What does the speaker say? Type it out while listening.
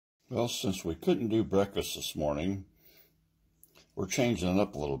Well, since we couldn't do breakfast this morning, we're changing it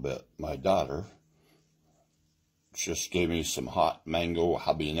up a little bit. My daughter just gave me some hot mango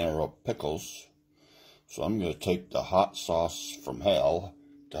habanero pickles. So I'm going to take the hot sauce from hell,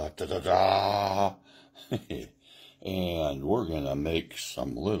 and we're going to make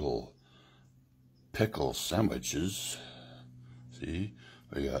some little pickle sandwiches. See,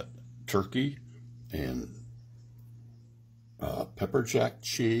 we got turkey and pepper jack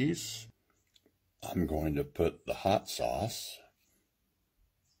cheese. I'm going to put the hot sauce.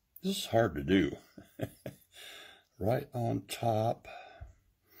 This is hard to do. Right on top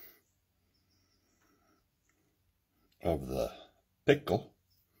of the pickle.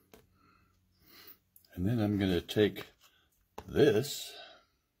 And then I'm going to take this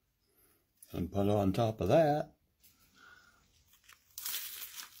and put it on top of that.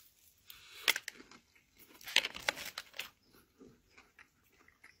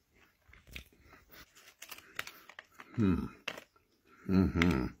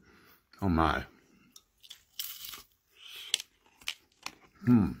 Oh my.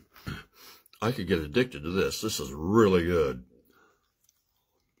 I could get addicted to this. This is really good.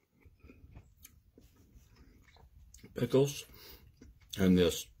 Pickles and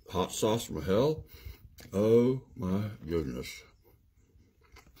this hot sauce from hell. Oh my goodness.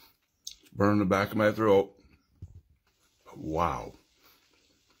 It's burning the back of my throat. Wow.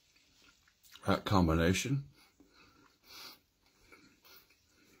 That combination.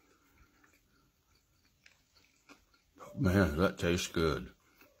 Man, that tastes good.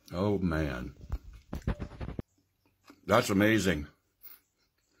 Oh man. That's amazing.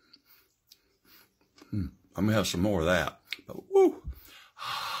 I'm gonna have some more of that. But, woo.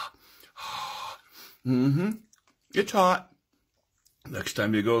 It's hot. Next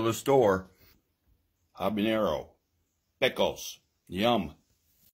time you go to the store, habanero, pickles, yum.